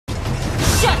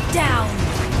Shut down!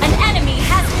 An enemy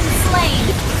has been slain!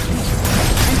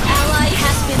 An ally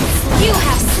has been slain! You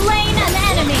have slain an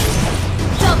enemy!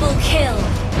 Double kill!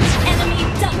 Enemy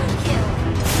double kill!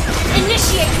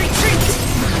 Initiate retreat!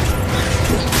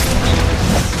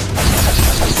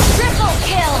 Triple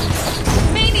kill!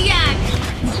 Maniac!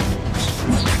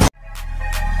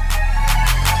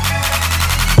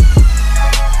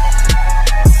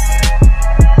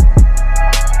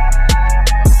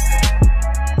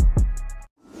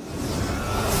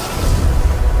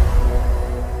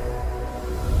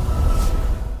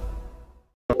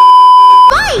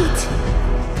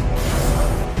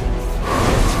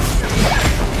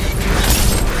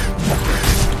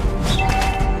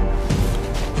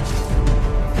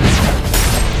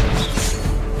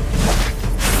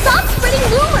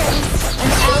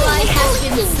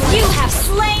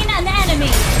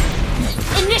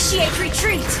 Initiate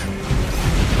retreat!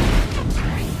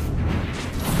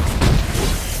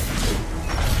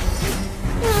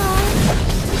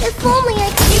 If only I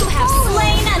could. You have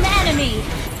slain an enemy!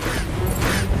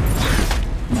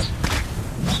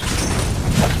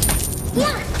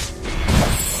 Yeah.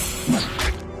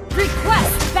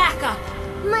 Request backup!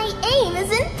 My aim is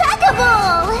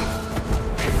impeccable!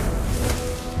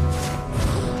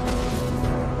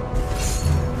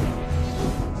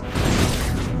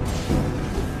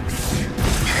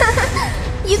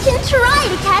 You can try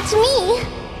to catch me!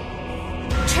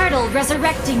 Turtle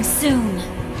resurrecting soon!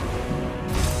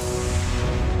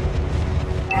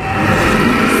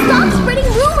 Stop spreading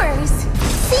rumors!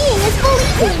 Seeing is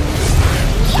believing!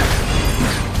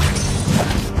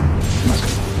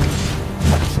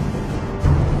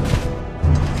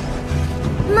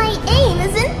 My aim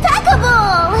is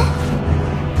impeccable!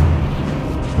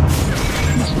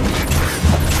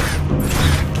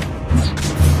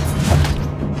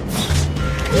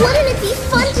 Wouldn't it be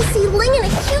fun to see Ling in a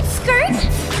cute skirt?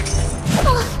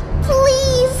 Oh,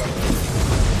 please!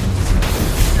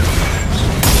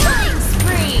 Killing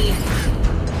spree!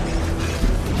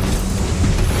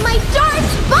 My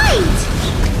darts bite!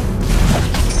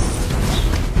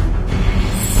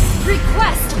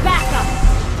 Request backup!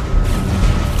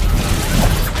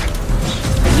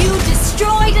 You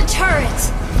destroyed a turret!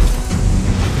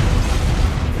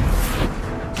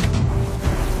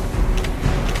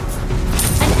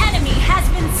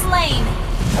 Slain.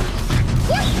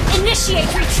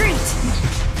 Initiate retreat.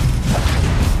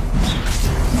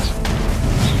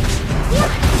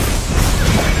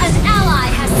 An ally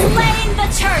has slain the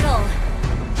turtle.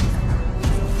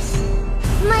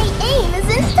 My aim is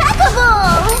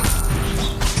impeccable.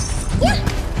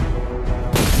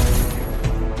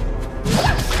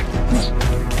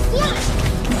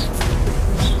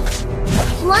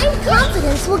 Blind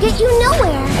confidence will get you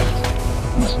nowhere.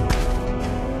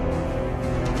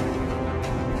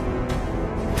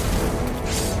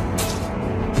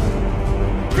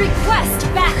 Request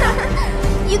backup!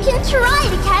 You can try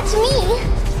to catch me!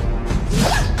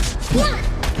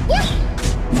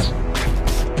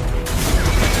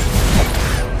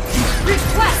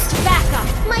 Request backup!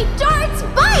 My darts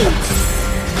bite!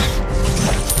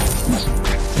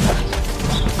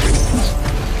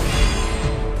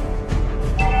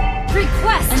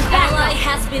 Request an ally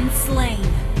has been slain!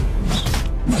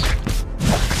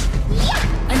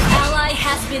 An ally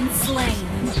has been slain!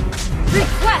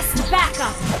 Request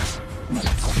backup!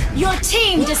 Your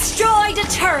team destroyed a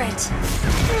turret!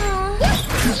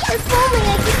 If only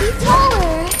I could be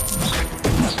taller!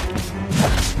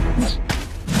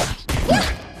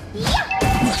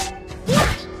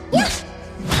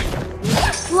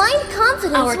 Blind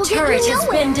confidence Our will turret get you has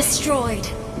nowhere. been destroyed!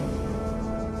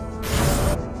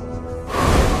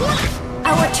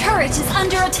 Our turret is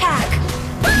under attack!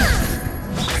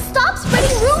 Stop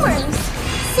spreading rumors!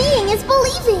 Seeing is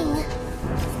believing!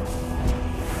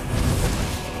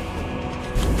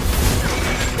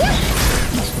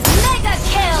 Mega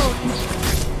kill!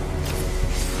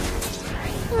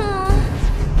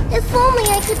 If only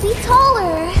I could be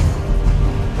taller!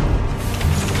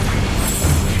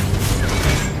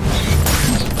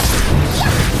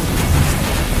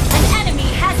 An enemy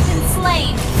has been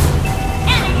slain!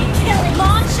 Enemy killing!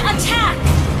 Launch attack!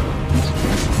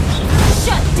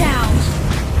 Shut down!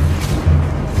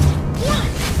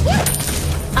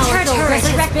 Our turret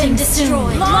has been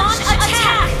destroyed! Launch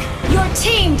attack! Your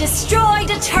team destroyed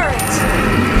a turret!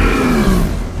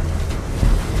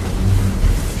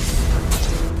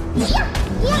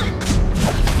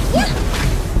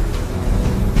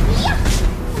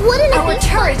 Wouldn't Our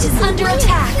turret is under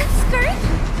attack! Skirt?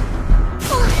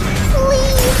 Oh,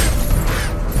 please!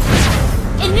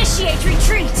 Initiate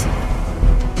retreat!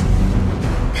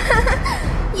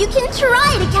 You can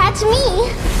try to catch me.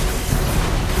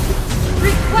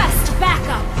 Request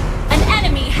backup. An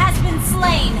enemy has been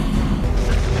slain.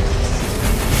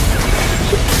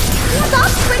 Stop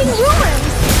spreading rumors.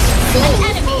 An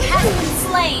enemy has been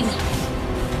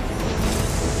slain.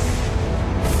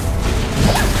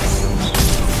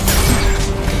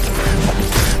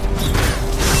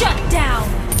 Shut down.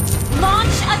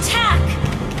 Launch attack.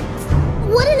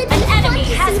 Wouldn't it be An fun enemy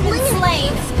to has see been Ling in a slain.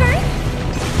 cute skirt?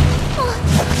 Oh,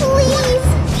 please.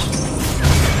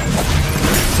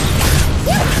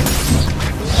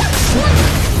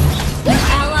 An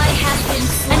ally has been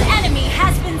slain. An enemy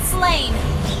has been slain.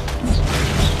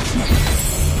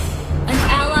 An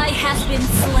ally has been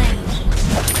slain.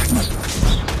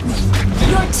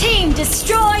 Your team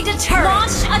destroyed a turret.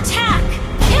 Launch attack.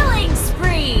 Killing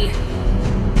spree.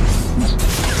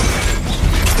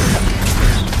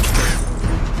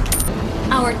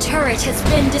 Our turret has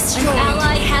been destroyed. An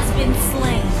ally has been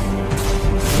slain.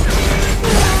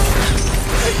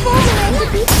 If only I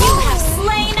could be You taller. have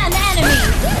slain an enemy.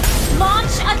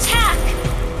 Launch attack.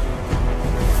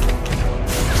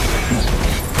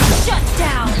 Shut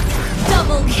down.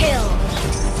 Double kill.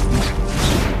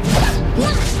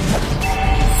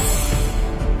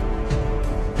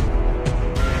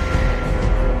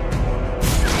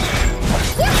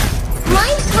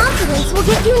 Blind confidence will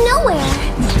get you nowhere.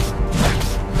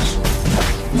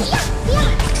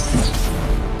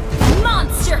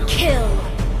 Monster kill.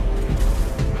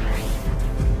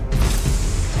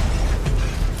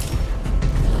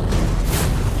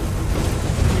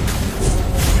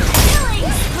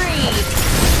 Killing spree.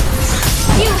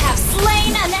 You have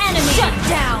slain an enemy. Shut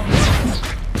down.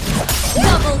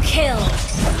 Double kill.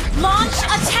 Launch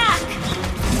attack.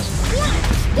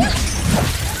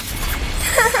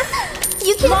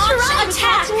 You can Launch try to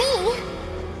attack. catch me.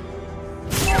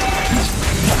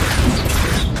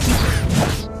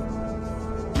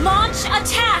 Launch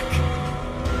attack.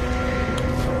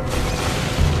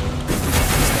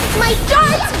 My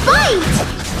darts bite!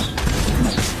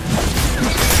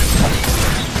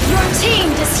 Your team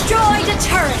destroyed a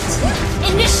turret.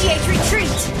 Initiate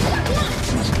retreat.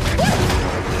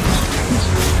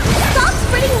 Stop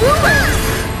spreading rumors!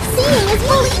 Seeing is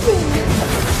believing!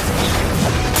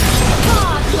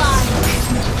 Godlike.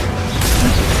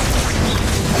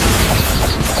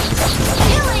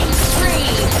 Killing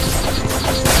spree.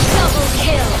 Double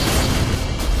kill.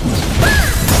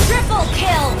 Triple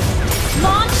kill.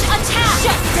 Launch attack.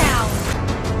 Shut down.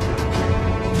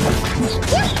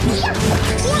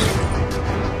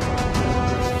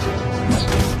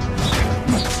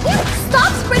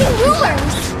 Stop spreading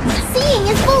rumors! Seeing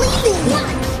is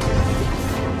believing!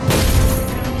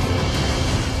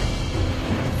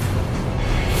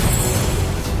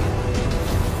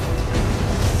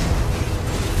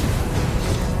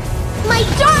 My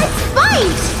darts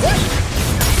bite!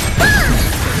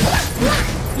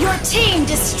 Your team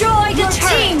destroyed a turret. Your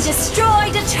team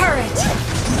destroyed a turret.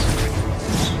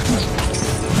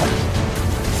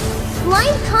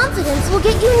 Blind confidence will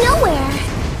get you nowhere.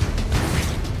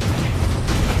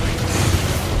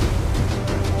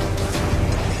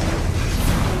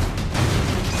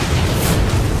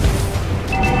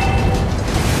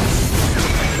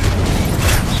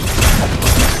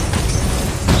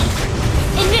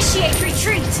 Initiate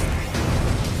retreat.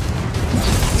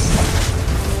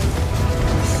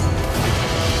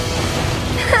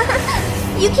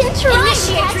 You can try to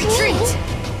Initiate catch retreat. me.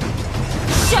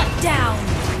 Shut down.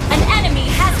 An enemy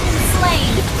has been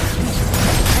slain.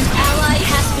 An ally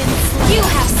has been slain. You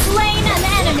have slain an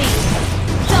enemy.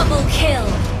 Double kill.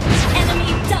 Enemy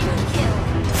double kill.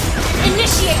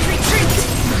 Initiate retreat.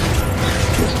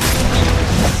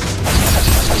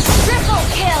 Triple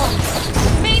kill.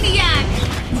 Maniac.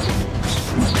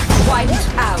 Wiped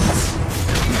out.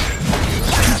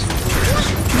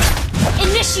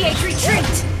 Initiate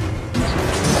retreat.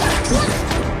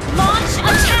 Launch Stop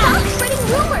attack. spreading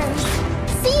rumors!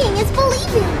 Seeing is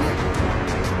believing!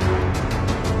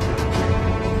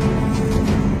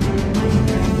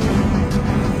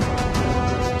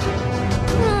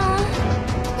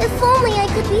 If only I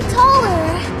could be taller!